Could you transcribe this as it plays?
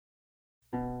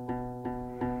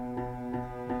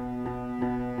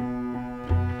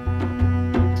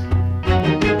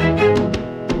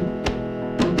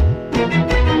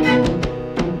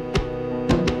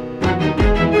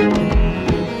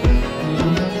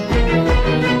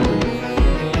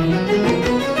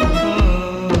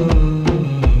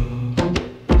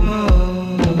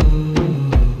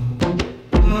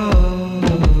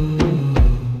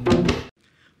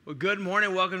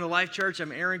welcome to Life Church.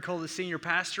 I'm Aaron Cole, the senior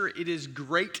pastor. It is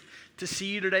great to see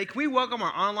you today. Can we welcome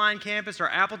our online campus, our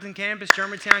Appleton campus,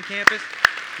 Germantown campus?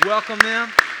 Welcome them.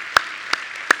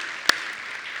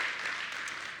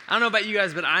 I don't know about you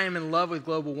guys, but I am in love with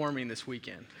global warming this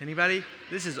weekend. Anybody?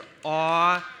 This is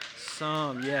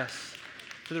awesome. Yes.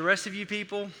 For the rest of you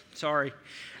people, sorry.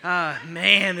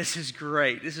 Man, this is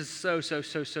great. This is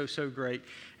so great.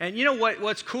 And you know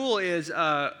what's cool is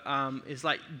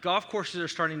like golf courses are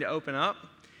starting to open up.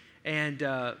 And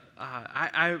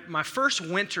my first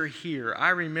winter here, I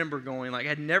remember going, like,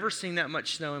 I'd never seen that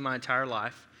much snow in my entire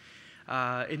life.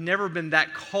 It'd never been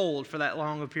that cold for that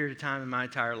long a period of time in my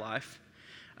entire life.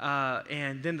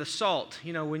 And then the salt,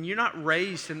 you know, when you're not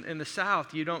raised in the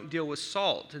South, you don't deal with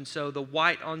salt. And so the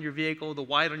white on your vehicle, the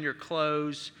white on your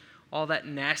clothes, all that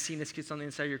nastiness gets on the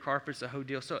inside of your carpets, the whole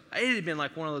deal. So it had been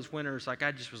like one of those winters, like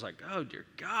I just was like, oh, dear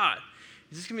God,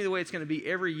 is this going to be the way it's going to be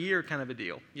every year kind of a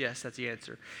deal? Yes, that's the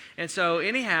answer. And so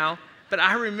anyhow, but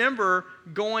I remember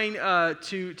going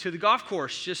to the golf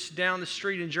course just down the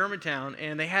street in Germantown,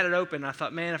 and they had it open. I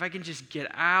thought, man, if I can just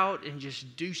get out and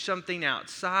just do something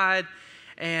outside.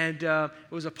 And it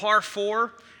was a par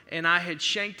 4, and I had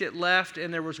shanked it left,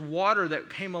 and there was water that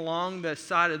came along the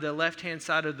side of the left-hand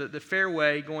side of the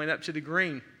fairway going up to the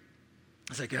green.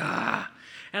 I was like,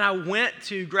 And I went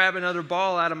to grab another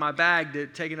ball out of my bag to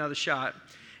take another shot.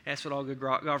 That's what all good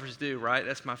golfers do, right?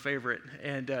 That's my favorite,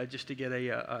 and just to get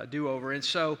a do-over. And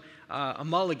so a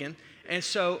mulligan. And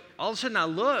so all of a sudden I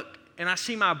look, and I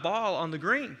see my ball on the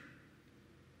green.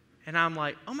 And I'm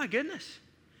like, oh, my goodness.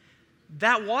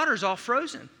 That water's all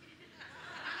frozen.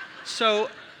 So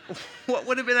what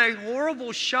would have been a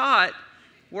horrible shot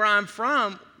where I'm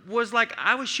from was like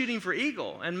I was shooting for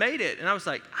eagle and made it. And I was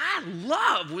like, I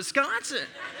love Wisconsin.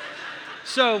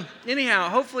 So anyhow,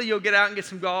 hopefully you'll get out and get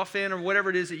some golf in or whatever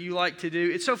it is that you like to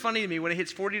do. It's so funny to me when it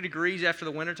hits 40 degrees after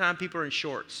the wintertime, people are in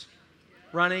shorts,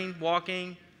 running,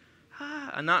 walking.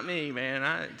 Not me, man.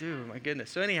 I do, my goodness.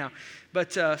 So anyhow,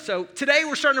 but so today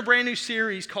we're starting a brand new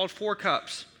series called 4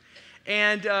 Cups.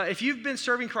 And if you've been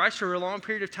serving Christ for a long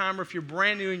period of time, or if you're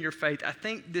brand new in your faith, I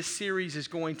think this series is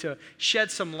going to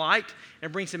shed some light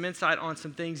and bring some insight on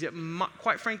some things that,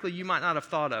 quite frankly, you might not have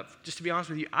thought of. Just to be honest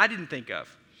with you, I didn't think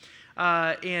of.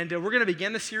 And we're going to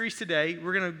begin the series today.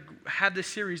 We're going to have this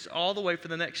series all the way for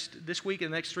this week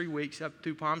and the next 3 weeks up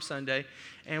through Palm Sunday.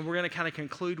 And we're going to kind of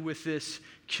conclude with this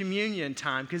communion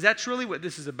time, because that's really what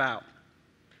this is about.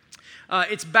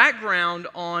 It's background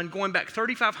on going back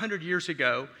 3,500 years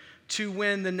ago to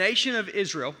when the nation of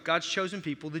Israel, God's chosen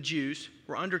people, the Jews,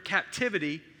 were under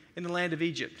captivity in the land of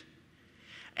Egypt.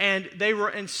 And they were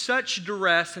in such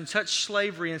duress and such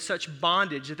slavery and such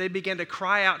bondage that they began to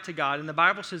cry out to God. And the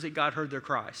Bible says that God heard their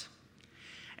cries.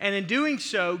 And in doing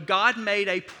so, God made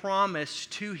a promise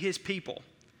to his people.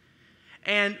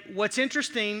 And what's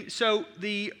interesting, so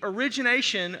the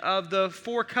origination of the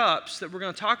 4 cups that we're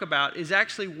going to talk about is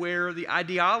actually where the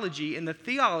ideology and the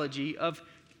theology of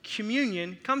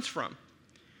communion comes from.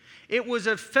 It was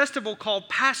a festival called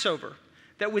Passover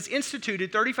that was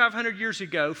instituted 3,500 years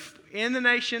ago in the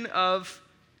nation of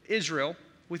Israel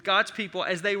with God's people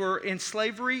as they were in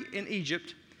slavery in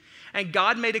Egypt. And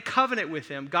God made a covenant with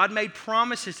them. God made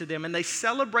promises to them, and they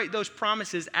celebrate those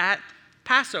promises at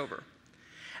Passover.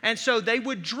 And so they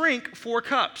would drink 4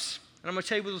 cups. And I'm going to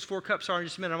tell you what those 4 cups are in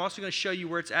just a minute. I'm also going to show you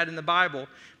where it's at in the Bible.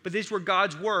 But these were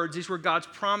God's words. These were God's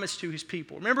promise to his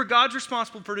people. Remember, God's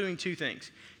responsible for doing 2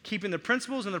 things: keeping the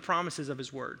principles and the promises of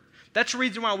his word. That's the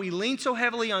reason why we lean so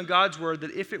heavily on God's word, that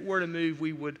if it were to move,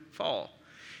 we would fall.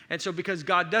 And so because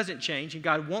God doesn't change and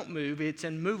God won't move, it's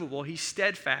immovable. He's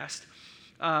steadfast.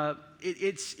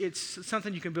 It's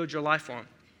something you can build your life on.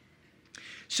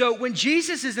 So when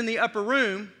Jesus is in the upper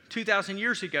room 2,000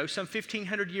 years ago, some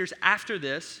 1,500 years after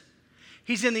this,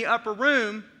 he's in the upper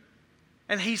room,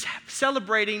 and he's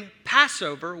celebrating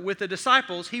Passover with the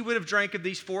disciples. He would have drank of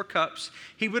these 4 cups.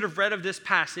 He would have read of this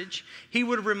passage. He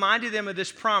would have reminded them of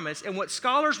this promise. And what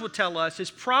scholars will tell us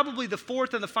is probably the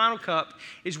 4th and the final cup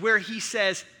is where he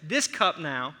says, this cup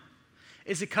now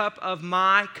is a cup of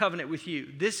my covenant with you.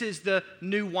 This is the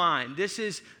new wine. This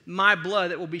is my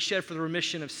blood that will be shed for the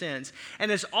remission of sins.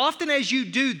 And as often as you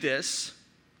do this,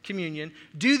 communion,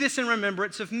 do this in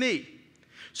remembrance of me.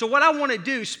 So what I want to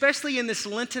do, especially in this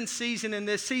Lenten season, in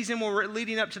this season where we're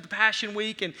leading up to the Passion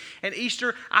Week and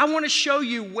Easter, I want to show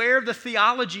you where the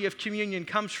theology of communion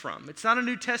comes from. It's not a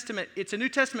New Testament, it's a New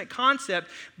Testament concept,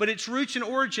 but its roots and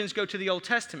origins go to the Old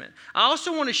Testament. I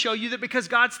also want to show you that because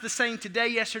God's the same today,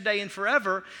 yesterday, and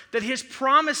forever, that his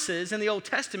promises in the Old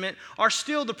Testament are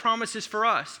still the promises for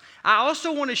us. I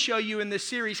also want to show you in this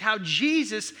series how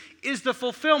Jesus is the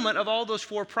fulfillment of all those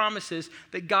 4 promises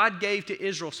that God gave to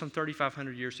Israel some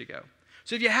 3,500 years ago.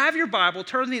 So if you have your Bible,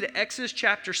 turn with me to Exodus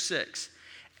chapter 6.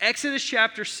 Exodus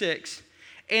chapter 6.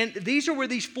 And these are where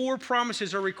these 4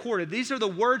 promises are recorded. These are the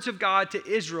words of God to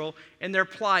Israel and their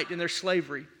plight and their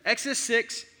slavery. Exodus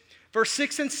 6, verse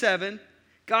 6 and 7,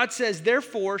 God says,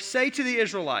 "Therefore say to the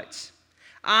Israelites,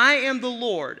 I am the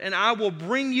Lord, and I will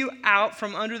bring you out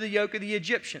from under the yoke of the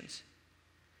Egyptians.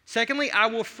 Secondly, I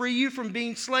will free you from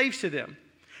being slaves to them.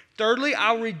 Thirdly,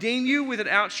 I'll redeem you with an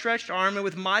outstretched arm and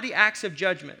with mighty acts of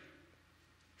judgment.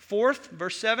 Fourth,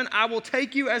 verse 7, I will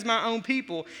take you as my own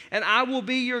people, and I will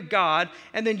be your God,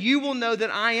 and then you will know that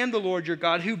I am the Lord your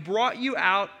God, who brought you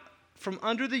out from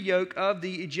under the yoke of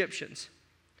the Egyptians."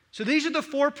 So these are the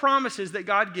 4 promises that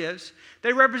God gives.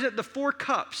 They represent the 4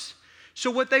 cups. So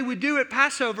what they would do at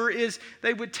Passover is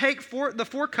they would take the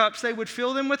 4 cups, they would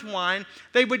fill them with wine,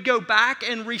 they would go back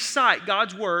and recite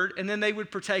God's word, and then they would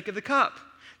partake of the cup.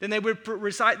 Then they would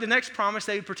recite the next promise,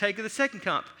 they would partake of the second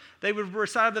cup. They would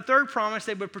recite the third promise,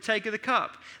 they would partake of the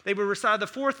cup. They would recite the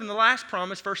fourth and the last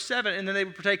promise, verse 7, and then they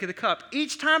would partake of the cup.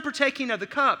 Each time partaking of the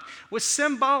cup was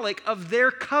symbolic of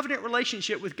their covenant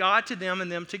relationship with God to them and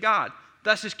them to God.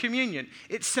 Thus is communion.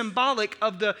 It's symbolic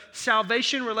of the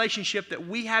salvation relationship that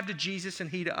we have to Jesus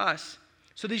and he to us.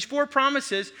 So these 4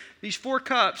 promises, these 4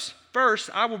 cups,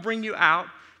 first, I will bring you out.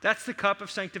 That's the cup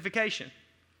of sanctification.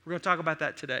 We're going to talk about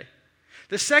that today.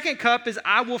 The second cup is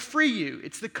I will free you.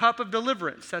 It's the cup of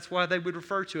deliverance. That's why they would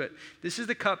refer to it. This is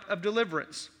the cup of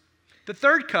deliverance. The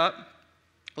third cup,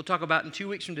 we'll talk about in 2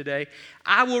 weeks from today,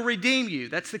 I will redeem you.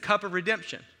 That's the cup of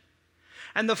redemption.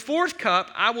 And the fourth cup,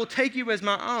 I will take you as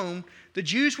my own. The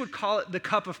Jews would call it the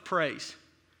cup of praise.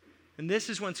 And this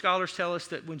is when scholars tell us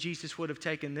that when Jesus would have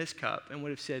taken this cup and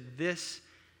would have said, "This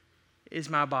is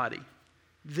my body.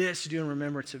 This do in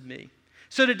remembrance of me."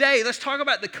 So today, let's talk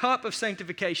about the cup of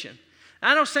sanctification.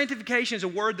 I know sanctification is a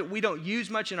word that we don't use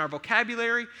much in our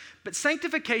vocabulary, but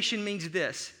sanctification means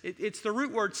this. It's the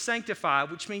root word sanctify,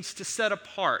 which means to set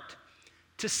apart,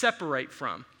 to separate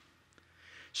from.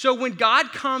 So when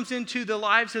God comes into the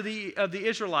lives of the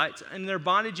Israelites and their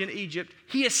bondage in Egypt,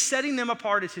 he is setting them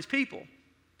apart as his people.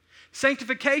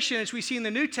 Sanctification, as we see in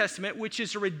the New Testament, which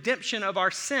is a redemption of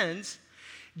our sins,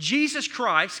 Jesus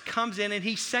Christ comes in and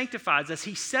he sanctifies us.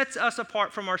 He sets us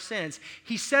apart from our sins.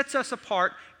 He sets us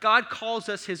apart. God calls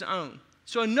us his own.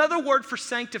 So another word for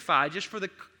sanctify, just for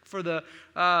the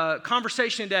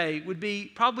conversation today, would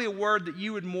be probably a word that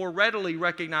you would more readily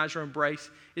recognize or embrace,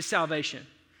 is salvation.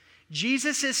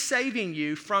 Jesus is saving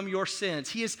you from your sins.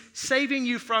 He is saving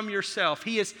you from yourself.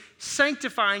 He is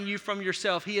sanctifying you from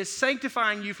yourself. He is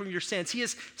sanctifying you from your sins. He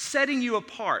is setting you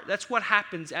apart. That's what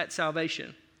happens at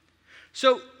salvation.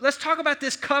 So let's talk about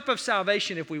this cup of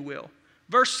salvation, if we will.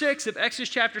 Verse 6 of Exodus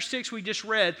chapter 6 we just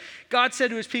read, God said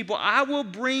to his people, I will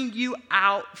bring you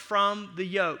out from the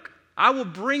yoke. I will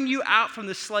bring you out from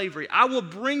the slavery. I will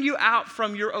bring you out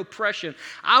from your oppression.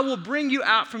 I will bring you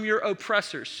out from your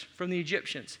oppressors, from the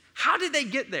Egyptians. How did they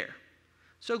get there?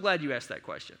 So glad you asked that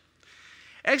question.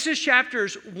 Exodus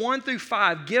chapters 1 through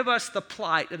 5 give us the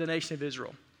plight of the nation of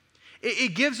Israel.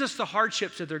 It gives us the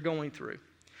hardships that they're going through.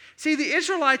 See, the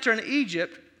Israelites are in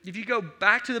Egypt. If you go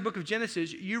back to the book of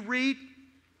Genesis, you read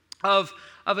of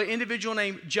an individual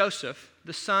named Joseph,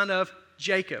 the son of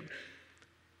Jacob.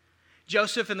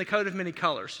 Joseph and the Coat of Many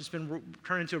Colors. It's been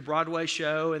turned into a Broadway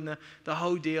show and the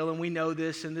whole deal, and we know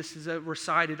this, and this is a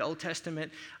recited Old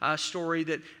Testament story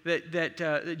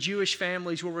that Jewish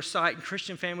families will recite and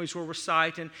Christian families will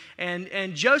recite.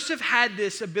 And Joseph had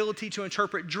this ability to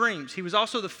interpret dreams. He was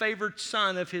also the favored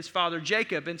son of his father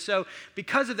Jacob, and so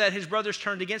because of that, his brothers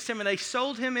turned against him, and they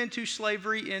sold him into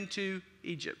slavery into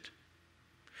Egypt.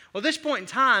 Well, at this point in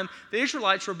time, the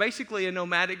Israelites were basically a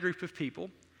nomadic group of people.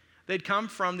 They'd come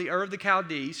from the Ur of the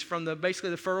Chaldees, from basically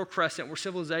the Fertile Crescent where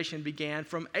civilization began,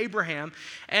 from Abraham.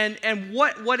 And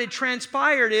what had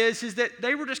transpired is that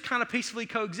they were just kind of peacefully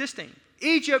coexisting.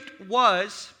 Egypt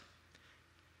was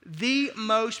the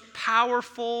most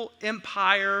powerful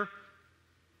empire,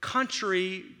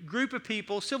 country, group of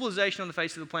people, civilization on the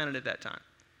face of the planet at that time.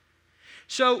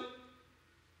 So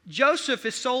Joseph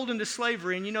is sold into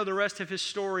slavery, and you know the rest of his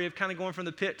story of kind of going from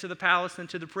the pit to the palace and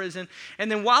to the prison.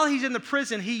 And then while he's in the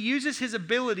prison, he uses his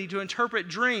ability to interpret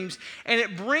dreams, and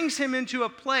it brings him into a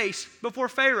place before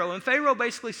Pharaoh. And Pharaoh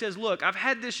basically says, look, I've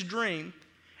had this dream,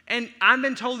 and I've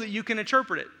been told that you can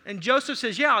interpret it. And Joseph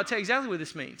says, yeah, I'll tell you exactly what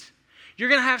this means. You're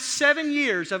going to have 7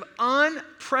 years of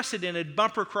unprecedented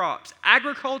bumper crops.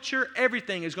 Agriculture,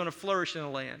 everything is going to flourish in the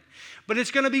land. But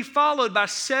it's going to be followed by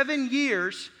 7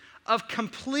 years of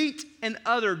complete and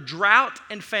utter drought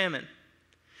and famine.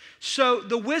 So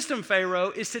the wisdom,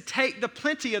 Pharaoh, is to take the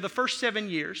plenty of the first 7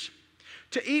 years,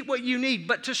 to eat what you need,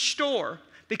 but to store,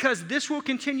 because this will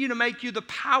continue to make you the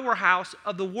powerhouse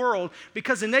of the world,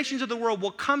 because the nations of the world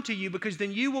will come to you, because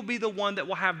then you will be the one that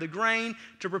will have the grain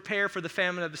to prepare for the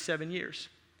famine of the 7 years.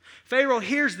 Pharaoh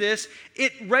hears this.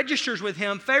 It registers with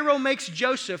him. Pharaoh makes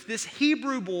Joseph, this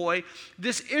Hebrew boy,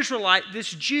 this Israelite, this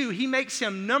Jew, he makes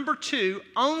him number 2,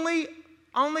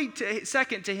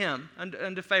 second to him,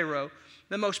 unto Pharaoh,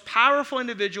 the most powerful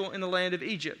individual in the land of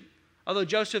Egypt. Although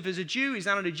Joseph is a Jew, he's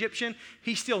not an Egyptian,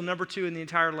 he's still number 2 in the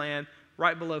entire land,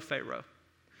 right below Pharaoh.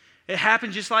 It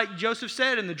happened just like Joseph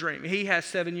said in the dream. He has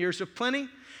 7 years of plenty.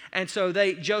 And so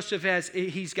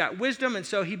he's got wisdom, and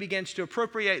so he begins to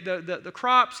appropriate the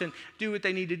crops and do what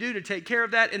they need to do to take care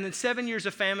of that. And then 7 years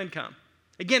of famine come.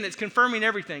 Again, it's confirming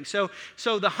everything. So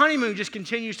the honeymoon just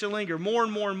continues to linger more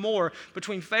and more and more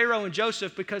between Pharaoh and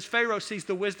Joseph, because Pharaoh sees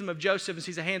the wisdom of Joseph and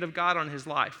sees the hand of God on his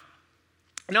life.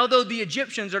 And although the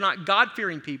Egyptians are not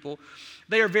God-fearing people,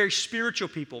 they are very spiritual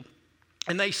people.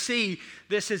 And they see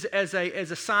this as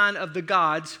a sign of the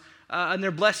gods, and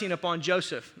their blessing upon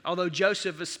Joseph. Although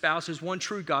Joseph espouses one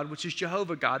true God, which is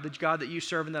Jehovah God, the God that you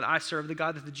serve and that I serve, the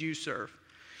God that the Jews serve.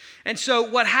 And so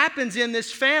what happens in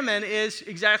this famine is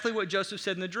exactly what Joseph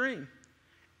said in the dream.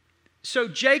 So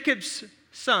Jacob's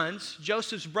sons,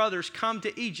 Joseph's brothers, come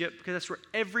to Egypt, because that's where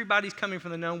everybody's coming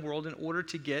from the known world in order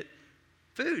to get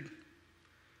food.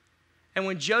 And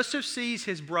when Joseph sees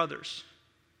his brothers,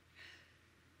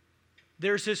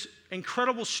 there's this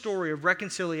incredible story of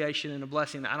reconciliation and a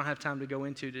blessing that I don't have time to go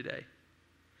into today.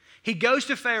 He goes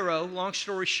to Pharaoh, long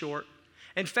story short,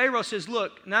 and Pharaoh says,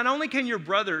 look, not only can your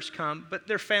brothers come, but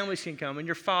their families can come, and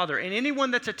your father, and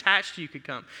anyone that's attached to you could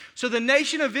come. So the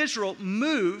nation of Israel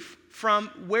move from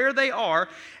where they are,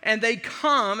 and they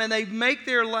come and they make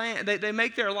their land, they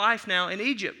make their life now in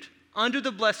Egypt under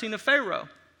the blessing of Pharaoh.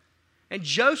 And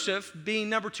Joseph, being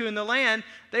number 2 in the land,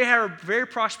 they are very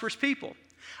prosperous people.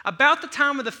 About the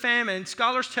time of the famine,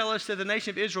 scholars tell us that the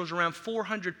nation of Israel is around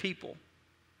 400 people.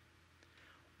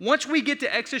 Once we get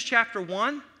to Exodus chapter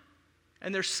 1,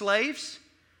 and they're slaves,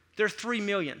 they're 3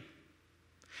 million.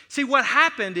 See, what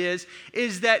happened is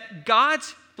that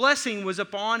God's blessing was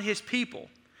upon his people.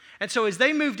 And so as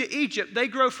they moved to Egypt, they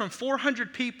grow from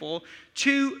 400 people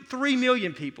to 3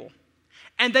 million people.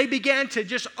 And they began to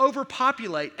just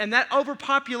overpopulate. And that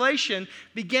overpopulation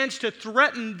begins to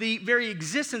threaten the very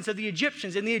existence of the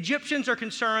Egyptians. And the Egyptians are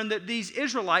concerned that these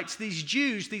Israelites, these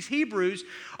Jews, these Hebrews,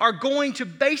 are going to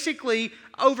basically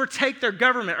overtake their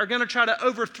government, are going to try to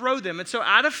overthrow them. And so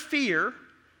out of fear,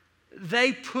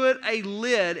 they put a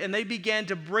lid and they began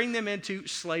to bring them into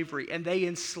slavery, and they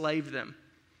enslaved them.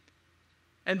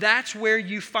 And that's where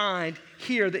you find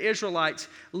here the Israelites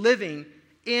living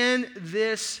in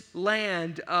this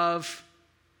land of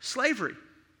slavery.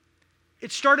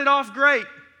 It started off great,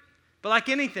 but like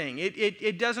anything,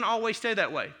 it doesn't always stay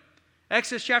that way.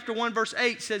 Exodus chapter 1 verse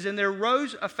 8 says, and there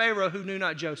rose a Pharaoh who knew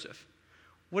not Joseph.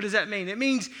 What does that mean? It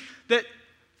means that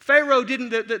Pharaoh didn't,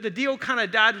 the deal kind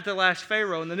of died with the last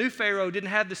Pharaoh, and the new Pharaoh didn't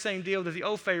have the same deal that the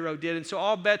old Pharaoh did, and so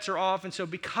all bets are off. And so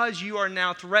because you are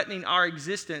now threatening our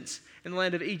existence in the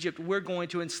land of Egypt, we're going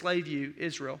to enslave you,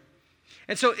 Israel.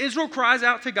 And so Israel cries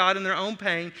out to God in their own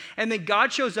pain, and then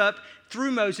God shows up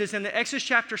through Moses. And in Exodus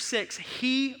chapter 6,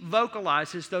 he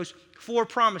vocalizes those 4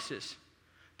 promises,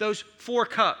 those 4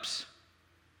 cups.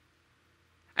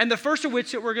 And the first of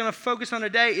which that we're going to focus on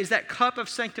today is that cup of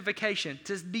sanctification,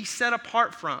 to be set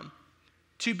apart from,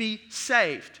 to be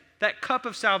saved, that cup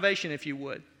of salvation, if you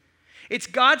would. It's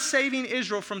God saving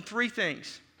Israel from 3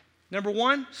 things. Number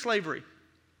 1, slavery.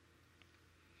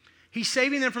 He's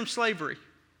saving them from slavery.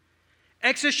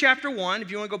 Exodus chapter 1,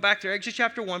 if you want to go back there, Exodus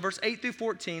chapter 1, verse 8 through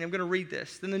 14, I'm going to read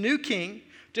this. Then the new king,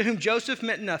 to whom Joseph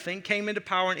meant nothing, came into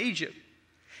power in Egypt.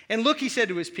 And look, he said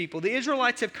to his people, the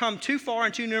Israelites have come too far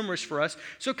and too numerous for us.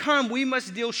 So come, we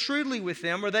must deal shrewdly with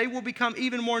them, or they will become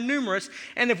even more numerous.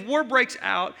 And if war breaks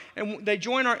out, and they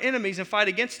join our enemies and fight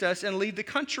against us and leave the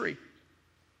country.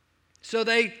 So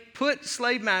they put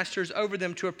slave masters over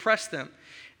them to oppress them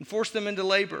and force them into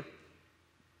labor.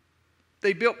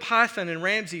 They built Pithom and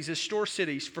Ramses as store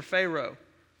cities for Pharaoh.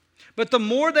 But the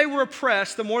more they were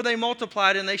oppressed, the more they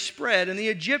multiplied and they spread. And the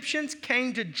Egyptians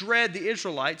came to dread the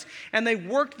Israelites, and they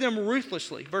worked them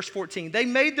ruthlessly. Verse 14, they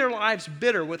made their lives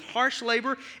bitter with harsh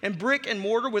labor and brick and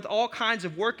mortar, with all kinds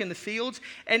of work in the fields.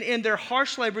 And in their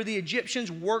harsh labor, the Egyptians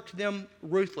worked them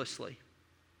ruthlessly.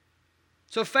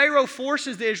 So Pharaoh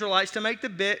forces the Israelites to make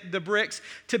the bricks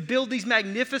to build these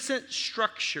magnificent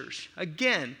structures.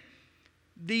 Again,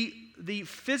 the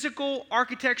physical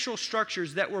architectural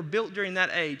structures that were built during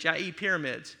that age, i.e.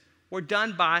 pyramids, were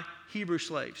done by Hebrew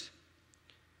slaves.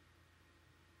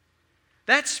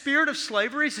 That spirit of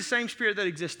slavery is the same spirit that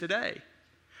exists today.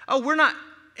 Oh, we're not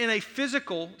in a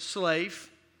physical slave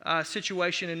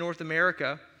situation in North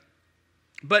America,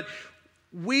 but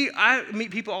I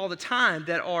meet people all the time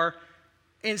that are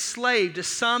enslaved to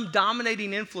some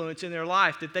dominating influence in their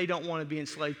life that they don't want to be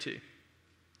enslaved to.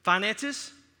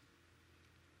 Finances,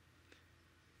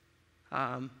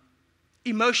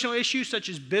 emotional issues such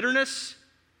as bitterness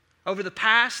over the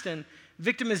past and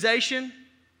victimization,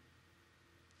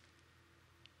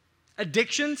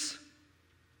 addictions.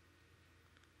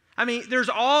 I mean, there's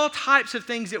all types of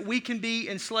things that we can be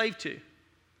enslaved to.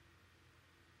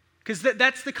 Because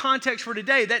that's the context for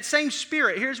today. That same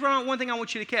spirit, here's one thing I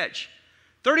want you to catch.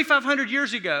 3,500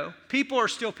 years ago, people are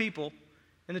still people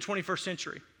in the 21st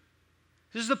century.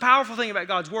 This is the powerful thing about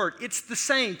God's word. It's the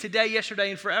same today,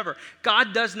 yesterday, and forever.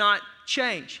 God does not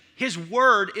change. His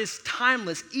word is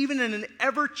timeless. Even in an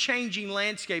ever-changing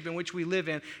landscape in which we live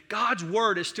in, God's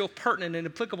word is still pertinent and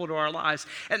applicable to our lives.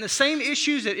 And the same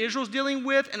issues that Israel's dealing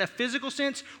with in a physical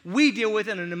sense, we deal with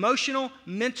in an emotional,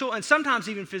 mental, and sometimes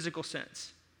even physical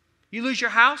sense. You lose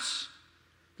your house,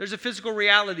 there's a physical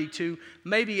reality to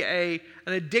maybe an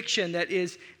addiction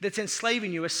that's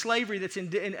enslaving you, a slavery that's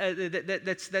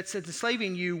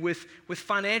enslaving you with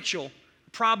financial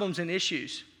problems and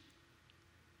issues.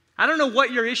 I don't know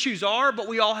what your issues are, but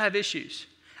we all have issues.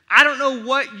 I don't know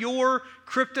what your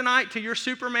kryptonite to your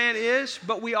Superman is,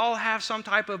 but we all have some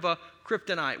type of a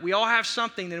kryptonite. We all have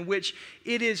something in which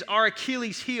it is our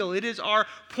Achilles heel. It is our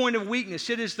point of weakness.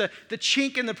 It is the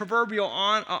chink in the proverbial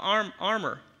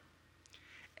armor.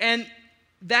 And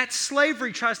that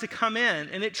slavery tries to come in,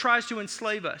 and it tries to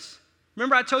enslave us.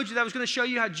 Remember I told you that I was going to show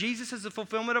you how Jesus is the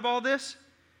fulfillment of all this?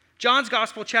 John's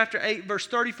Gospel, chapter 8, verse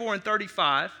 34 and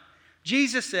 35.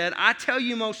 Jesus said, I tell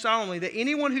you most solemnly that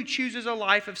anyone who chooses a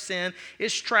life of sin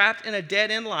is trapped in a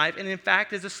dead-end life, and in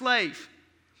fact is a slave.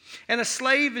 And a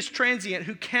slave is transient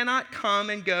who cannot come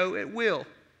and go at will.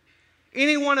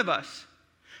 Any one of us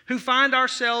who find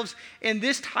ourselves in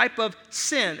this type of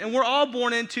sin, and we're all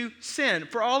born into sin.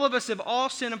 For all of us have all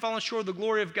sinned and fallen short of the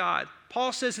glory of God.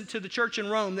 Paul says to the church in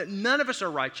Rome that none of us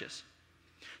are righteous.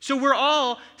 So we're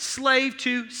all slave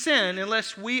to sin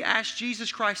unless we ask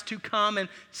Jesus Christ to come and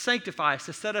sanctify us,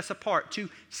 to set us apart, to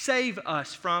save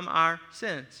us from our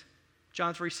sins.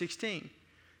 John 3:16.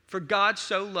 For God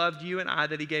so loved you and I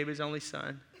that he gave his only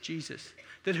son, Jesus,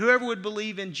 that whoever would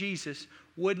believe in Jesus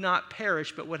would not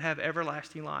perish but would have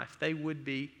everlasting life. They would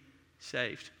be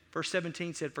saved. Verse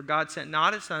 17 said, for God sent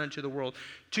not his son into the world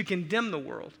to condemn the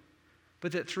world,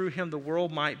 but that through him the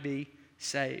world might be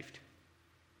saved.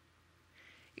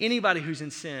 Anybody who's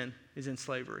in sin is in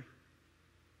slavery.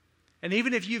 And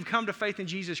even if you've come to faith in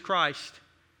Jesus Christ,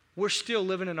 we're still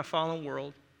living in a fallen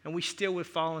world, and we deal with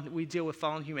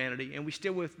fallen humanity, and we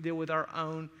still deal with our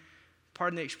own,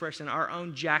 pardon the expression, our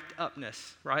own jacked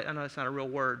upness, right? I know that's not a real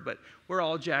word, but we're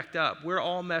all jacked up. We're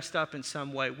all messed up in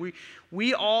some way.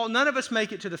 We all, none of us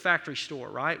make it to the factory store,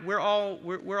 right? We're all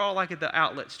like at the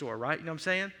outlet store, right? You know what I'm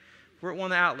saying? We're at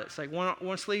one of the outlets, like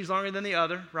one sleeve's longer than the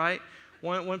other, right?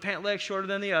 One pant leg shorter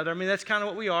than the other. I mean, that's kind of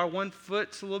what we are. One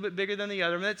foot's a little bit bigger than the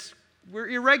other. I mean, we're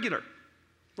irregular.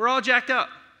 We're all jacked up.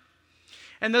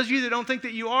 And those of you that don't think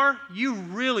that you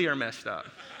really are messed up,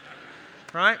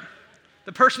 right?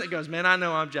 The person that goes, man, I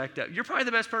know I'm jacked up. You're probably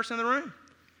the best person in the room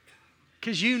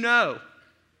because you know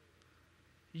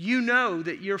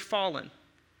that you're fallen.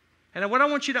 And what I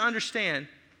want you to understand,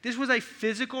 this was a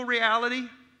physical reality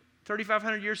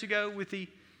 3,500 years ago with the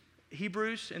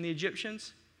Hebrews and the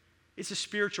Egyptians. It's a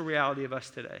spiritual reality of us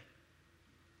today.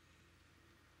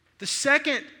 The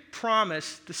second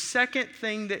promise, the second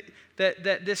thing that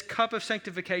this cup of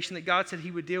sanctification that God said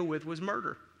he would deal with was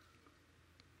murder.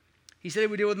 He said he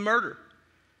would deal with murder.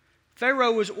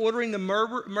 Pharaoh was ordering the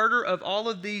murder of all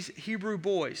of these Hebrew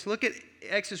boys. Look at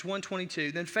Exodus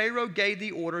 1:22. Then Pharaoh gave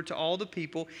the order to all the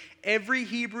people, every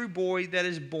Hebrew boy that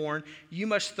is born, you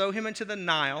must throw him into the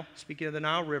Nile, speaking of the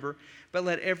Nile River, but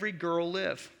let every girl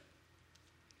live.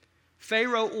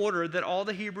 Pharaoh ordered that all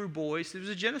the Hebrew boys, it was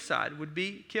a genocide, would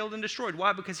be killed and destroyed.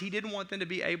 Why? Because he didn't want them to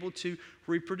be able to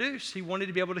reproduce. He wanted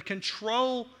to be able to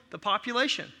control the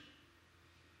population.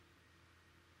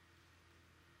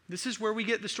 This is where we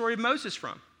get the story of Moses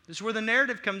from. This is where the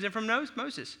narrative comes in from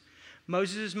Moses.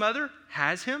 Moses' mother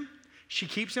has him. She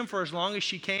keeps him for as long as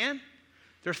she can.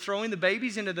 They're throwing the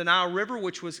babies into the Nile River,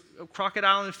 which was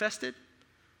crocodile infested.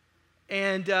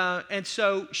 And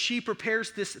so she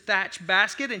prepares this thatch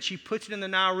basket and she puts it in the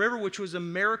Nile River, which was a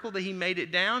miracle that he made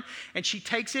it down. And she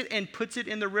takes it and puts it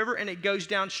in the river and it goes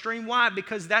downstream. Why?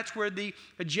 Because that's where the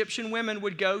Egyptian women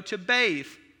would go to bathe,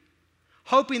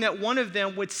 hoping that one of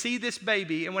them would see this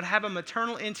baby and would have a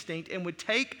maternal instinct and would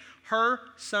take her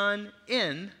son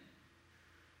in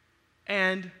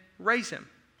and raise him.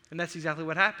 And that's exactly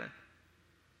what happened.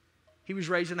 He was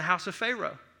raised in the house of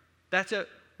Pharaoh. That's a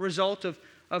result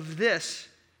of this.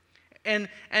 And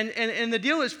the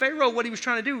deal is, Pharaoh, what he was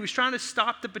trying to do, he was trying to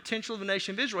stop the potential of the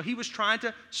nation of Israel. He was trying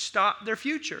to stop their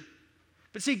future.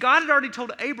 But see, God had already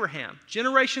told Abraham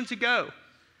generations ago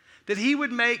that he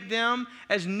would make them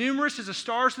as numerous as the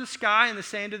stars of the sky and the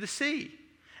sand of the sea.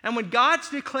 And when God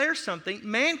declares something,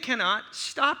 man cannot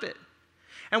stop it.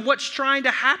 And what's trying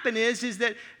to happen is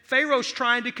that Pharaoh's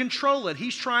trying to control it.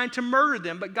 He's trying to murder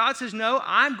them. But God says, no,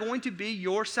 I'm going to be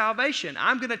your salvation.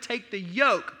 I'm going to take the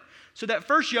yoke. So that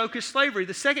first yoke is slavery.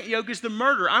 The second yoke is the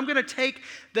murder. I'm going to take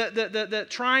the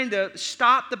trying to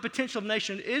stop the potential of the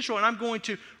nation of Israel, and I'm going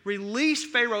to release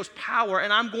Pharaoh's power,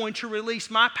 and I'm going to release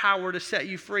my power to set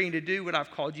you free and to do what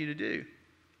I've called you to do.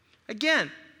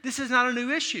 Again, this is not a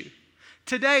new issue.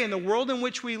 Today, in the world in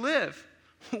which we live,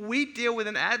 we deal with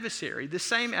an adversary, the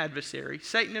same adversary,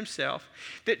 Satan himself,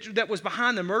 that was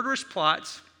behind the murderous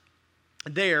plots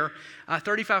there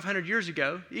 3,500 years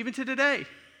ago, even to today.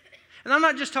 And I'm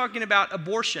not just talking about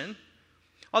abortion,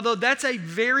 although that's a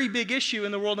very big issue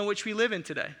in the world in which we live in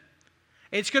today.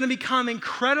 It's going to become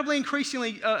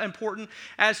increasingly important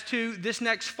as to this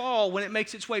next fall when it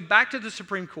makes its way back to the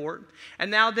Supreme Court. And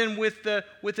now then with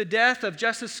the death of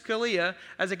Justice Scalia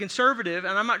as a conservative,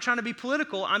 and I'm not trying to be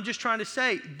political, I'm just trying to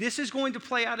say this is going to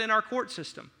play out in our court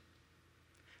system.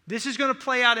 This is going to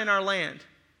play out in our land.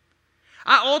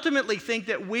 I ultimately think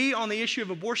that we, on the issue of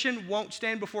abortion, won't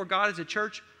stand before God as a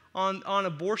church on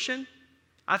abortion.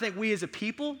 I think we as a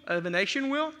people, of a nation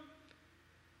will.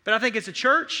 But I think as a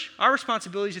church, our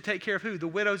responsibility is to take care of who? The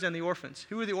widows and the orphans.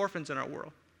 Who are the orphans in our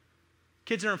world?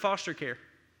 Kids that are in foster care.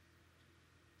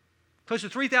 Close to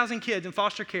 3,000 kids in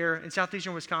foster care in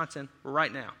southeastern Wisconsin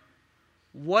right now.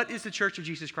 What is the Church of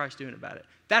Jesus Christ doing about it?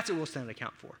 That's what we'll stand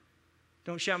account for.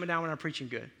 Don't shout me down when I'm preaching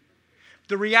good.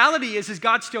 The reality is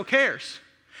God still cares.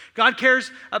 God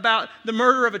cares about the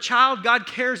murder of a child. God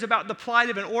cares about the plight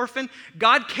of an orphan.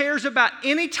 God cares about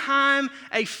any time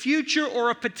a future or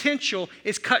a potential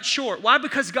is cut short. Why?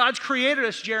 Because God's created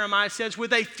us, Jeremiah says,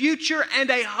 with a future and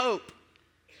a hope.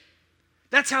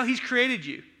 That's how He's created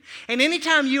you. And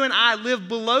anytime you and I live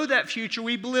below that future,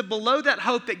 we live below that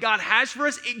hope that God has for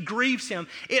us, it grieves Him.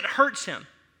 It hurts Him.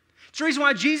 It's the reason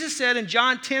why Jesus said in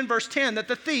John 10, verse 10, that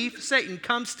the thief, Satan,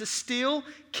 comes to steal,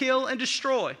 kill, and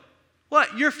destroy.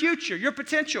 What? Your future, your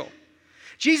potential.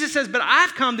 Jesus says, but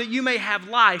I've come that you may have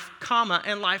life,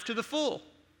 and life to the full.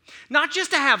 Not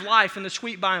just to have life in the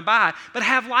sweet by and by, but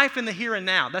have life in the here and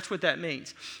now. That's what that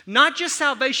means. Not just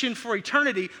salvation for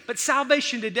eternity, but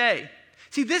salvation today.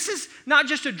 See, this is not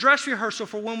just a dress rehearsal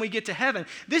for when we get to heaven.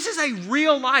 This is a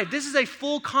real life. This is a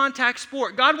full contact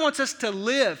sport. God wants us to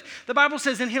live. The Bible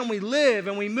says in Him we live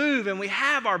and we move and we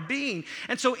have our being.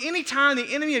 And so anytime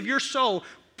the enemy of your soul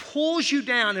pulls you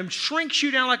down and shrinks you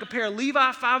down like a pair of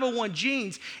Levi 501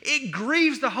 jeans, it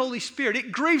grieves the Holy Spirit.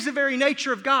 It grieves the very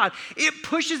nature of God. It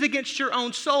pushes against your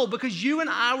own soul because you and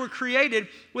I were created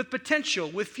with potential,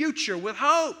 with future, with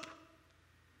hope.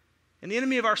 And the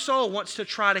enemy of our soul wants to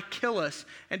try to kill us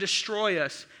and destroy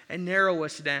us and narrow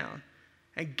us down.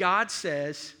 And God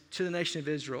says to the nation of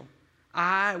Israel,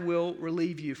 I will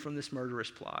relieve you from this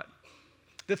murderous plot.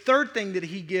 The third thing that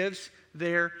He gives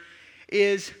there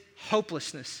is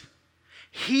hopelessness.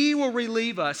 He will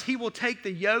relieve us. He will take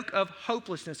the yoke of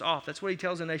hopelessness off. That's what He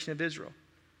tells the nation of Israel.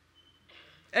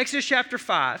 Exodus chapter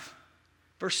 5,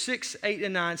 verse 6, 8,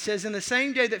 and 9 says, in the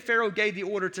same day that Pharaoh gave the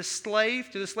order to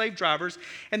the slave drivers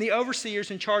and the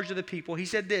overseers in charge of the people, he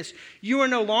said this, you are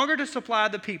no longer to supply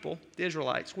the people, the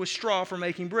Israelites, with straw for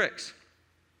making bricks.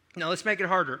 Now let's make it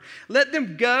harder. Let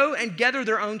them go and gather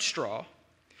their own straw,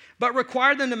 but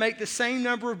require them to make the same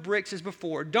number of bricks as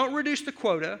before. Don't reduce the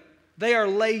quota. They are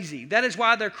lazy. That is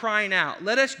why they're crying out.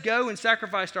 Let us go and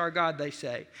sacrifice to our God, they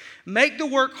say. Make the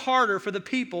work harder for the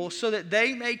people so that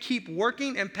they may keep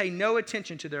working and pay no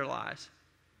attention to their lies.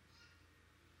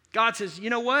 God says,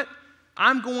 you know what?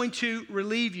 I'm going to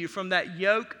relieve you from that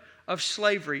yoke of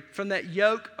slavery, from that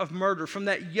yoke of murder, from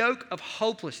that yoke of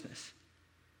hopelessness.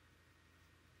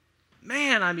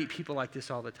 Man, I meet people like this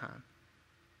all the time.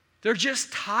 They're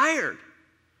just tired.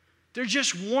 They're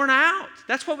just worn out.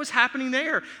 That's what was happening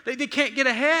there. They can't get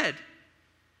ahead.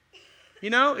 You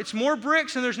know, it's more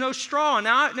bricks and there's no straw.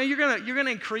 Now you're gonna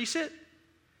increase it.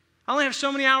 I only have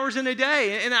so many hours in a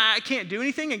day and I can't do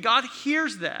anything, and God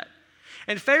hears that.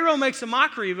 And Pharaoh makes a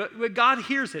mockery of it, but God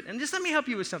hears it. And just let me help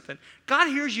you with something. God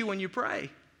hears you when you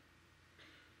pray.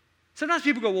 Sometimes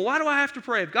people go, well, why do I have to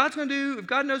pray? If God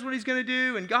knows what he's going to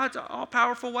do and God's all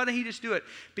powerful, why don't he just do it?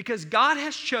 Because God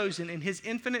has chosen in his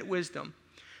infinite wisdom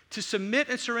to submit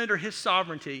and surrender his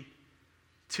sovereignty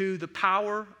to the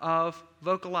power of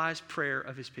vocalized prayer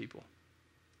of his people.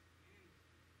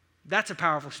 That's a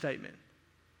powerful statement.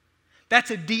 That's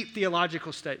a deep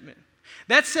theological statement.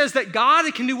 That says that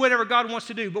God can do whatever God wants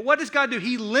to do. But what does God do?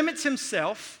 He limits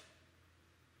himself,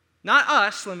 not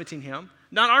us limiting him,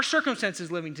 not our circumstances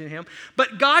limiting him,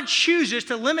 but God chooses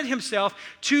to limit himself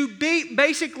to be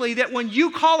basically that when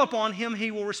you call upon him,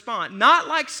 he will respond. Not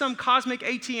like some cosmic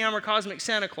ATM or cosmic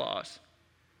Santa Claus.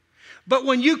 But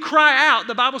when you cry out,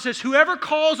 the Bible says, whoever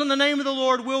calls on the name of the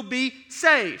Lord will be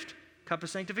saved. Cup of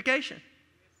sanctification.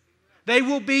 They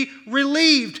will be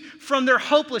relieved from their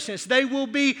hopelessness. They will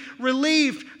be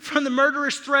relieved from the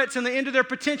murderous threats and the end of their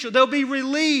potential. They'll be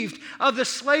relieved of the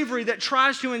slavery that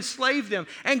tries to enslave them.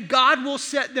 And God will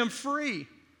set them free.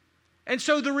 And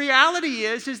so the reality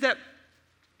is that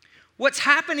what's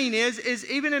happening is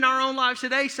even in our own lives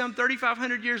today, some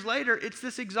 3,500 years later, it's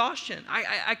this exhaustion.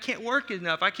 I can't work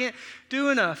enough. I can't do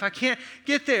enough. I can't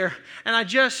get there. And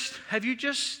have you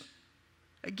just,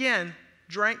 again,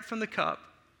 drank from the cup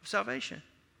of salvation?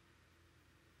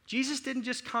 Jesus didn't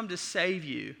just come to save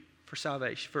you for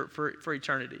salvation, for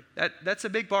eternity. That's a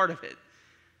big part of it.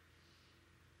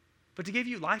 But to give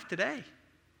you life today.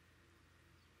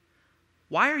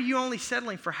 Why are you only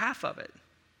settling for half of it?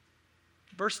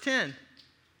 Verse 10,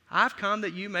 I've come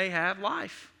that you may have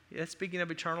life. That's speaking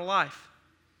of eternal life.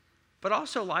 But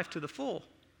also life to the full.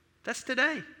 That's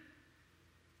today.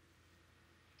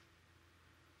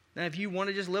 Now, if you want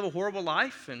to just live a horrible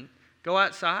life and go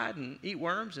outside and eat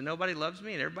worms and nobody loves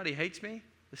me and everybody hates me,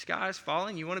 the sky is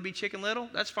falling, you want to be Chicken Little,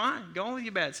 that's fine. Go on with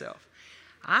your bad self.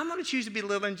 I'm going to choose to be the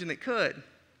little engine that could.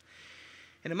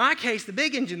 And in my case, the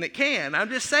big engine that can. I'm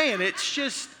just saying, it's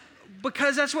just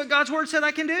because that's what God's word said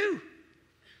I can do.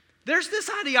 There's this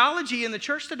ideology in the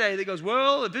church today that goes,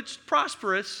 well, if it's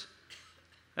prosperous,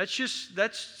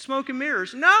 that's smoke and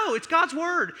mirrors. No, it's God's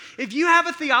word. If you have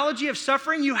a theology of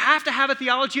suffering, you have to have a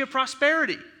theology of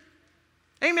prosperity.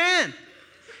 Amen.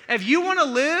 If you want to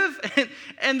live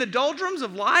in the doldrums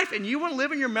of life and you want to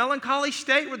live in your melancholy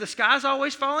state where the sky's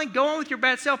always falling, go on with your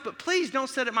bad self, but please don't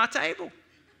sit at my table.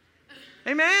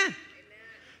 Amen.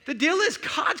 The deal is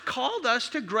God called us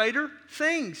to greater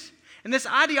things. And this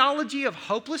ideology of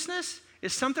hopelessness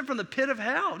is something from the pit of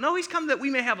hell. No, he's come that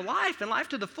we may have life and life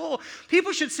to the full.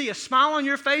 People should see a smile on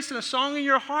your face and a song in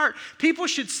your heart. People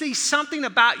should see something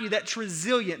about you that's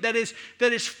resilient, that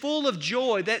is full of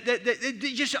joy, that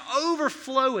just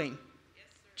overflowing. Yes,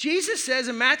 Jesus says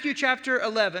in Matthew chapter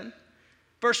 11,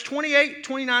 verse 28,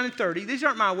 29, and 30, these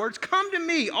aren't my words, come to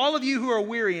me, all of you who are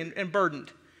weary and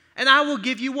burdened, and I will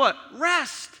give you what?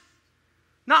 Rest.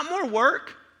 Not more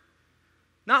work.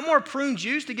 Not more prune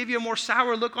juice to give you a more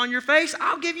sour look on your face.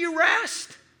 I'll give you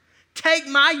rest. Take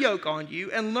my yoke on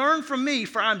you and learn from me,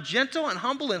 for I'm gentle and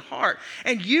humble in heart,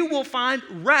 and you will find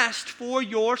rest for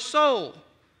your soul.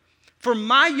 For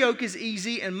my yoke is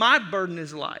easy and my burden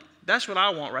is light. That's what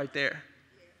I want right there.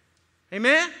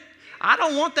 Amen? I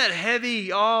don't want that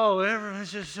heavy,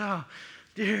 everyone's just,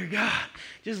 dear God,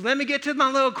 just let me get to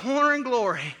my little corner in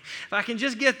glory. If I can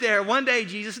just get there one day,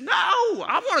 Jesus. No,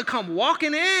 I want to come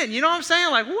walking in. You know what I'm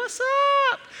saying? Like, what's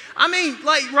up? I mean,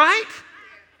 right?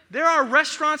 There are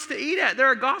restaurants to eat at. There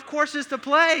are golf courses to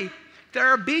play. There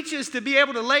are beaches to be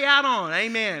able to lay out on.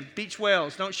 Amen. Beach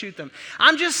whales, don't shoot them.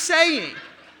 I'm just saying.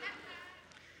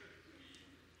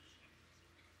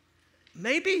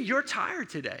 Maybe you're tired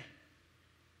today.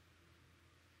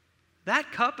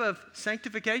 That cup of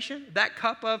sanctification, that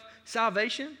cup of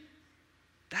salvation,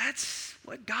 that's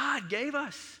what God gave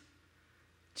us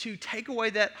to take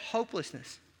away that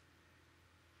hopelessness.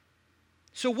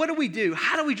 So what do we do?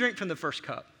 How do we drink from the first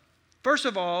cup? First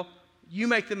of all, you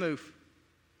make the move.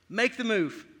 Make the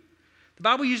move. The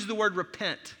Bible uses the word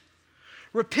repent.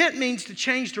 Repent means to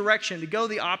change direction, to go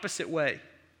the opposite way.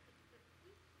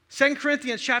 2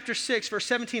 Corinthians chapter 6, verse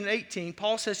 17 and 18,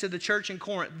 Paul says to the church in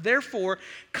Corinth, therefore,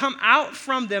 come out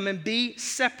from them and be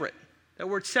separate. That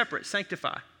word separate,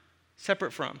 sanctify.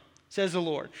 Separate from, says the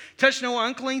Lord. Touch no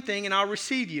unclean thing, and I'll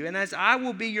receive you. And as I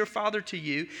will be your father to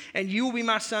you, and you will be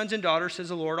my sons and daughters, says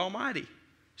the Lord Almighty.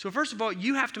 So first of all,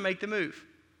 you have to make the move.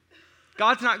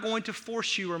 God's not going to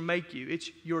force you or make you. It's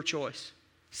your choice.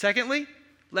 Secondly,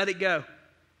 let it go.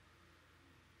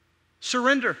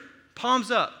 Surrender.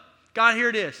 Palms up. God, here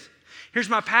it is. Here's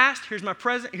my past. Here's my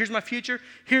present. Here's my future.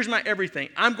 Here's my everything.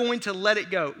 I'm going to let it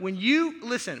go. When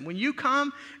you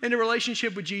come into a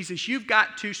relationship with Jesus, you've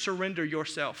got to surrender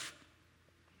yourself.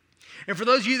 And for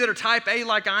those of you that are type A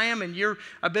like I am and you're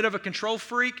a bit of a control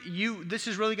freak, this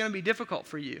is really going to be difficult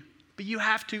for you. But you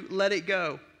have to let it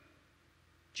go.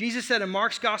 Jesus said in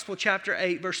Mark's Gospel, chapter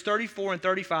 8, verse 34 and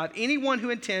 35, anyone who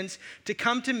intends to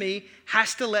come to me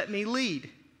has to let me lead.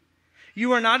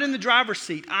 You are not in the driver's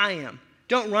seat, I am.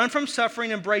 Don't run from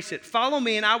suffering, embrace it. Follow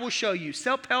me and I will show you.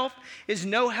 Self-help is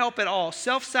no help at all.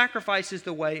 Self-sacrifice is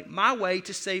the way, my way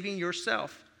to saving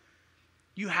yourself.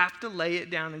 You have to lay it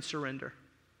down and surrender.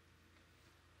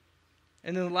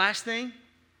 And then the last thing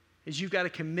is you've got to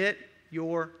commit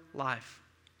your life.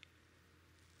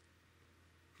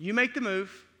 You make the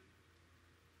move.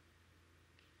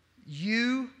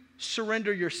 You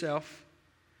surrender yourself,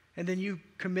 and then you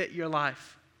commit your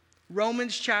life.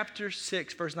 Romans chapter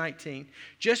 6, verse 19.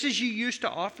 Just as you used to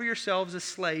offer yourselves as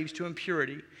slaves to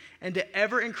impurity and to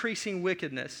ever-increasing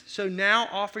wickedness, so now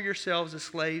offer yourselves as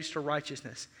slaves to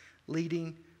righteousness,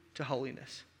 leading to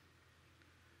holiness.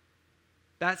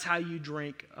 That's how you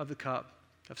drink of the cup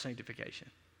of sanctification,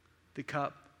 the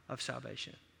cup of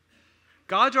salvation.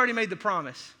 God's already made the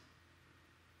promise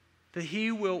that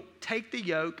he will take the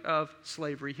yoke of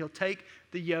slavery. He'll take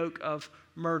the yoke of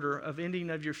murder, of ending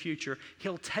of your future.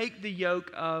 He'll take the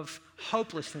yoke of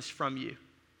hopelessness from you.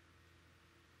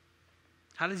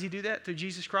 How does he do that? Through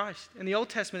Jesus Christ. In the Old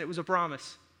Testament, it was a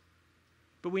promise.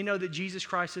 But we know that Jesus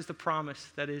Christ is the promise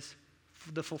that is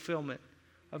the fulfillment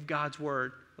of God's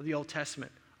word, of the Old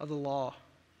Testament, of the law.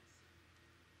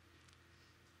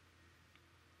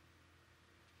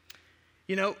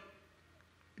 You know,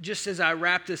 just as I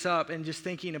wrap this up and just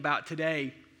thinking about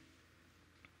today,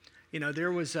 you know,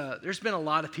 there's been a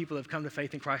lot of people that have come to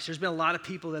faith in Christ. There's been a lot of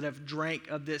people that have drank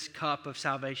of this cup of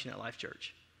salvation at Life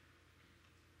Church.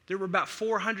 There were about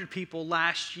 400 people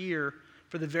last year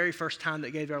for the very first time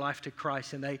that gave their life to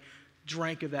Christ, and they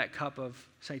drank of that cup of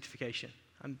sanctification.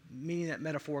 I'm meaning that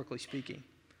metaphorically speaking.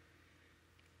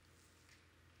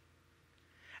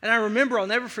 And I remember, I'll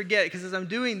never forget, because as I'm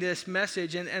doing this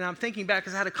message, and I'm thinking back,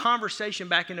 because I had a conversation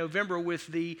back in November with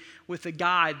the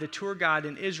guide, the tour guide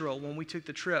in Israel, when we took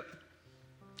the trip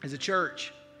as a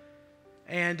church.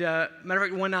 And matter of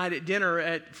fact, one night at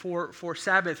dinner for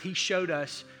Sabbath, he showed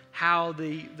us how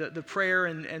the prayer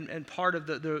and part of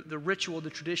the ritual, the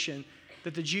tradition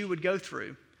that the Jew would go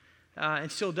through,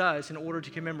 and still does, in order to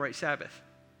commemorate Sabbath,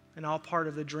 and all part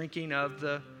of the drinking of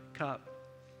the cup.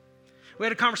 We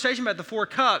had a conversation about the 4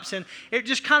 cups, and it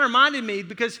just kind of reminded me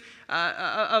because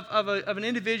of an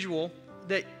individual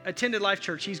that attended Life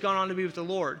Church. He's gone on to be with the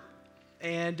Lord.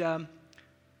 And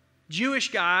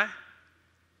Jewish guy,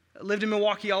 lived in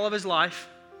Milwaukee all of his life.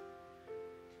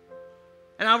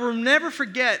 And I will never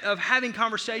forget of having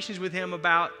conversations with him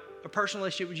about a personal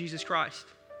relationship with Jesus Christ.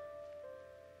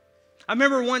 I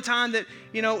remember one time that,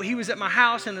 you know, he was at my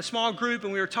house in a small group,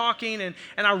 and we were talking, and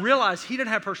I realized he didn't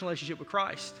have a personal relationship with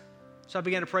Christ. So I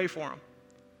began to pray for him.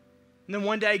 And then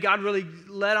one day, God really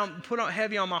put on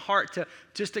heavy on my heart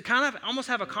to kind of almost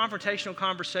have a confrontational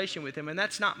conversation with him, and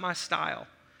that's not my style.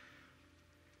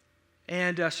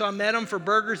 And so I met him for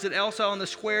burgers at Elsa on the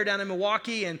square down in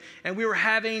Milwaukee, and we were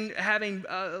having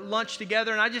lunch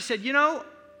together, and I just said, you know,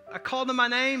 I called him by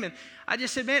name, and I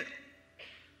just said, man,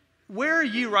 where are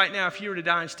you right now if you were to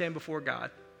die and stand before God?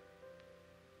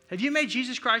 Have you made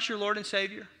Jesus Christ your Lord and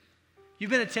Savior? You've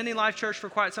been attending Life Church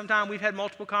for quite some time. We've had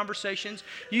multiple conversations.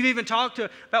 You've even talked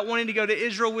about wanting to go to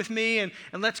Israel with me and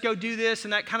let's go do this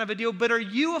and that kind of a deal. But are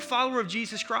you a follower of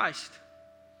Jesus Christ?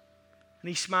 And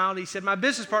he smiled. He said, my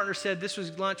business partner said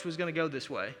lunch was going to go this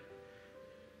way,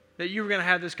 that you were going to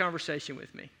have this conversation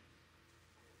with me.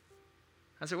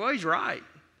 I said, well, he's right.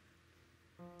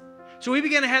 So we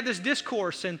began to have this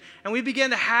discourse, and we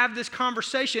began to have this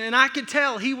conversation, and I could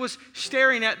tell he was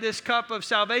staring at this cup of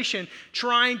salvation,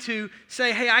 trying to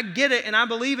say, hey, I get it, and I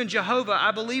believe in Jehovah.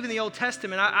 I believe in the Old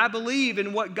Testament. I believe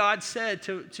in what God said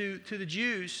to the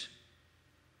Jews.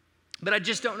 But I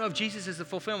just don't know if Jesus is the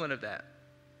fulfillment of that.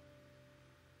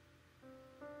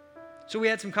 So we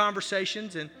had some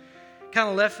conversations and kind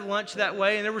of left the lunch that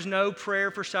way, and there was no prayer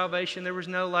for salvation. There was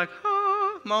no like,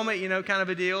 moment, you know, kind of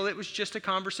a deal. It was just a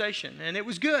conversation, and it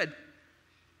was good.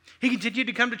 He continued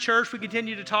to come to church. We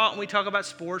continued to talk, and we talk about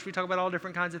sports. We talk about all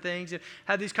different kinds of things and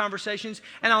had these conversations.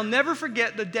 And I'll never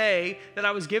forget the day that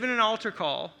I was given an altar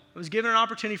call. I was given an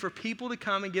opportunity for people to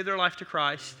come and give their life to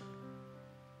Christ.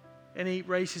 And he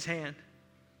raised his hand.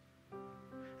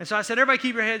 And so I said, everybody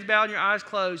keep your heads bowed and your eyes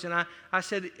closed. And I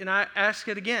said, and I asked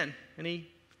it again. And he,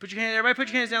 everybody put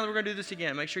your hands down. We're going to do this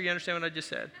again. Make sure you understand what I just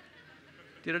said.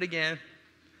 Did it again.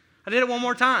 I did it one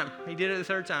more time. He did it the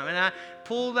third time. And I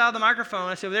pulled out the microphone.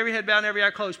 I said, with every head bowed and every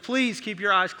eye closed, please keep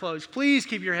your eyes closed. Please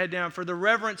keep your head down for the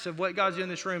reverence of what God's doing in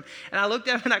this room. And I looked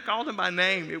at him and I called him by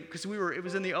name because it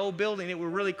was in the old building. It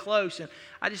was really close. And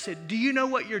I just said, do you know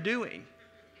what you're doing?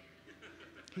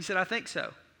 He said, I think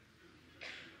so.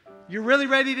 You're really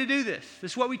ready to do this?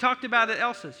 This is what we talked about at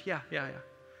Elsa's. Yeah.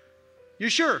 You're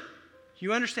sure?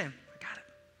 You understand? I got it.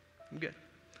 I'm good.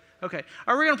 Okay.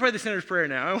 All right, we're going to pray the sinner's prayer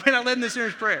now. We're not letting the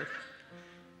sinner's prayer.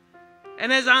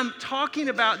 And as I'm talking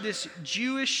about this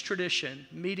Jewish tradition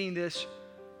meeting this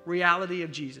reality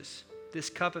of Jesus, this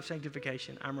cup of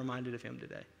sanctification, I'm reminded of him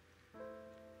today.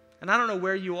 And I don't know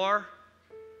where you are,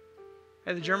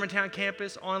 at the Germantown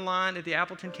campus, online, at the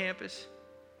Appleton campus,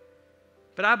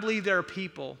 but I believe there are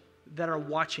people that are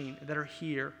watching, that are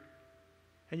here,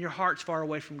 and your heart's far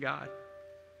away from God.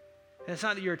 And it's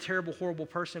not that you're a terrible, horrible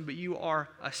person, but you are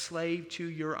a slave to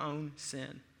your own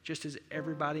sin, just as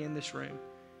everybody in this room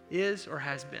is or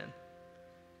has been.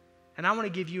 And I want to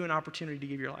give you an opportunity to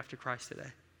give your life to Christ today.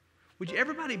 Would you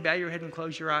everybody bow your head and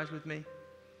close your eyes with me?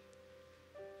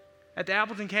 At the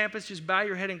Appleton campus, just bow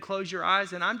your head and close your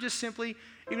eyes. And I'm just simply,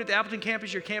 even at the Appleton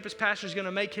campus, your campus pastor is going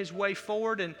to make his way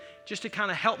forward and just to kind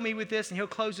of help me with this, and he'll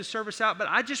close the service out. But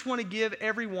I just want to give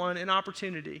everyone an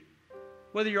opportunity.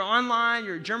 Whether you're online,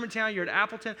 you're at Germantown, you're at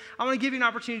Appleton, I want to give you an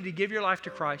opportunity to give your life to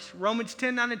Christ. Romans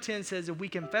 10:9-10 says, if we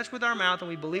confess with our mouth and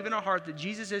we believe in our heart that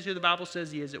Jesus is who the Bible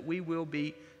says he is, that we will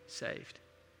be saved.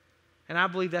 And I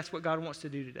believe that's what God wants to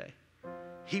do today.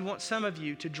 He wants some of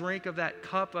you to drink of that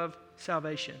cup of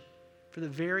salvation for the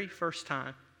very first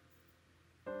time.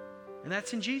 And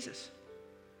that's in Jesus.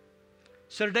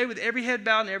 So today, with every head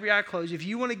bowed and every eye closed, if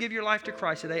you want to give your life to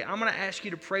Christ today, I'm going to ask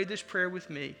you to pray this prayer with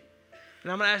me.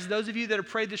 And I'm going to ask those of you that have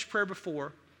prayed this prayer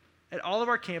before at all of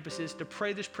our campuses to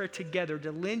pray this prayer together,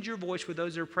 to lend your voice with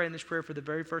those that are praying this prayer for the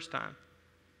very first time.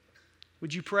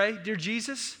 Would you pray? Dear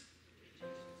Jesus,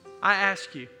 I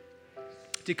ask you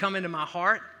to come into my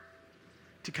heart,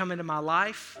 to come into my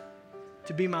life,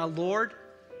 to be my Lord,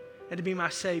 and to be my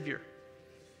Savior.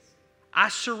 I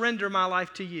surrender my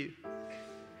life to you.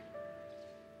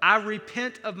 I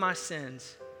repent of my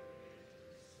sins.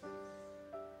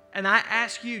 And I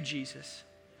ask you, Jesus,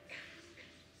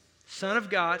 Son of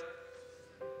God,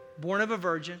 born of a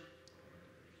virgin,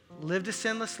 lived a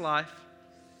sinless life,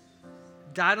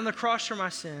 died on the cross for my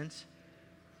sins,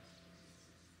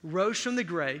 rose from the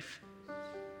grave,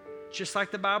 just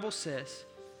like the Bible says.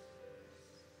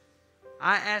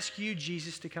 I ask you,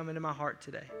 Jesus, to come into my heart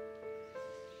today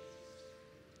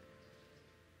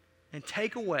and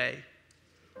take away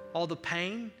all the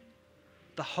pain,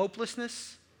 the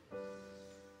hopelessness,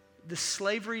 the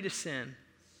slavery to sin,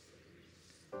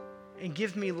 and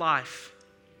give me life,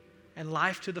 and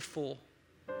life to the full,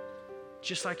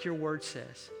 just like your word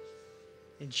says.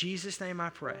 In Jesus' name I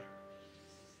pray.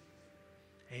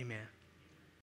 Amen.